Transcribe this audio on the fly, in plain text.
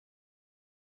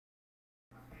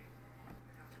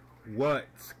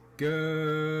What's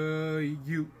good,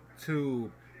 YouTube?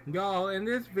 Y'all, in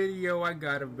this video I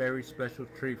got a very special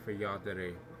treat for y'all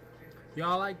today.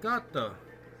 Y'all, I got the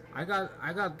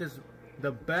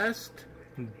best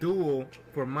duel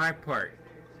for my part,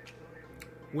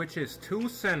 which is two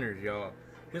centers, y'all.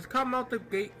 Just come out the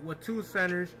gate with two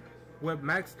centers with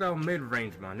maxed out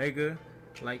mid-range, my nigga.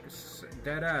 Like,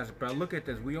 dead ass, bro. Look at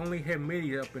this. We only hit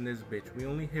middies up in this bitch. We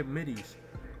only hit middies.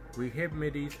 We hit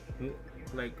middies.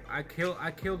 Like, I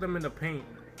killed them in the paint.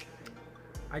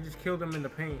 I just killed them in the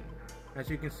paint. As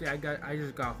you can see, I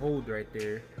just got hold right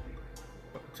there.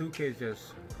 2K is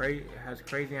just has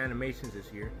crazy animations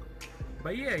this year.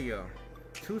 But yeah, yo,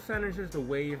 two centers is the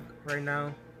wave right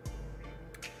now.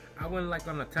 I went like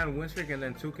on a 10 win streak, and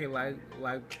then 2K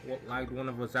lagged one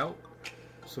of us out.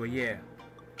 So yeah,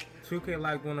 2K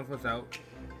lagged one of us out.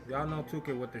 Y'all know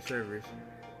 2K with their servers.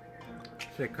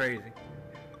 Shit crazy.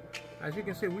 As you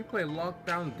can see, we play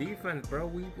lockdown defense, bro.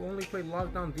 We only play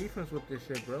lockdown defense with this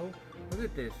shit, bro. Look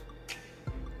at this.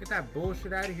 Get that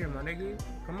bullshit out of here, my nigga.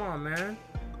 Come on, man.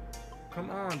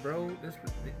 Come on, bro.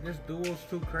 This duel's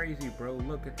too crazy, bro.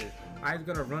 Look at this. I just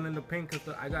gotta run in the paint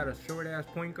because I got a short ass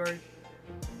point guard.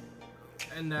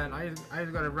 And then I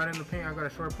just gotta run in the paint. I got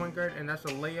a short point guard, and that's a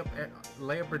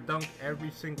layup or dunk every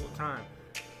single time.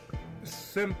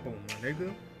 Simple, my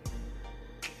nigga.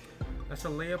 That's a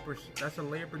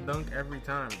layup or dunk every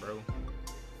time, bro.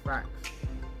 Facts.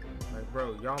 Like,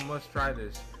 bro, y'all must try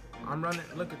this. I'm running.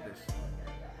 Look at this.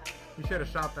 You should have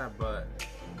shot that, but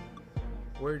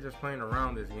we're just playing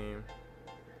around this game.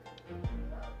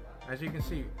 As you can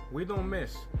see, we don't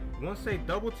miss. Once they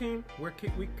double team, we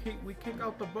kick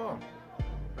out the ball.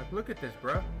 Like, look at this,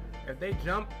 bro. If they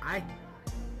jump, I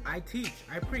teach,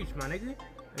 I preach, my nigga.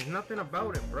 There's nothing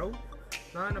about it, bro.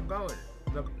 Nothing about it.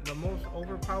 The most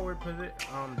overpowered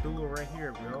duel right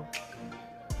here, bro.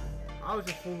 I was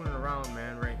just fooling around,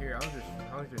 man. Right here,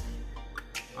 I was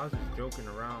just joking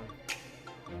around.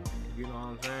 You know what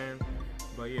I'm saying?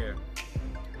 But yeah,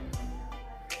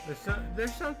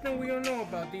 there's something we don't know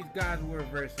about these guys we're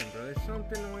versing, bro. There's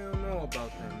something we don't know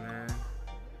about them, man.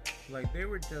 Like, they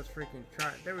were just freaking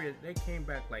trying. They came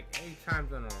back like 8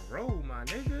 times in a row, my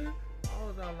nigga. I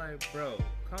was all like, bro,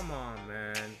 come on,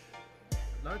 man.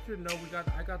 Don't you know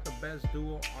I got the best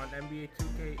duel on NBA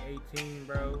 2K18,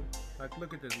 bro? Like,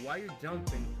 look at this. Why you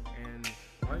jumping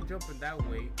that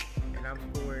way and I'm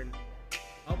scoring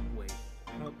up way?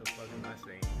 What the fuck am I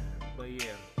saying? But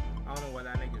yeah, I don't know why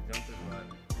that nigga's jumping, but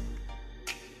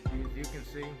as you can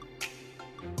see,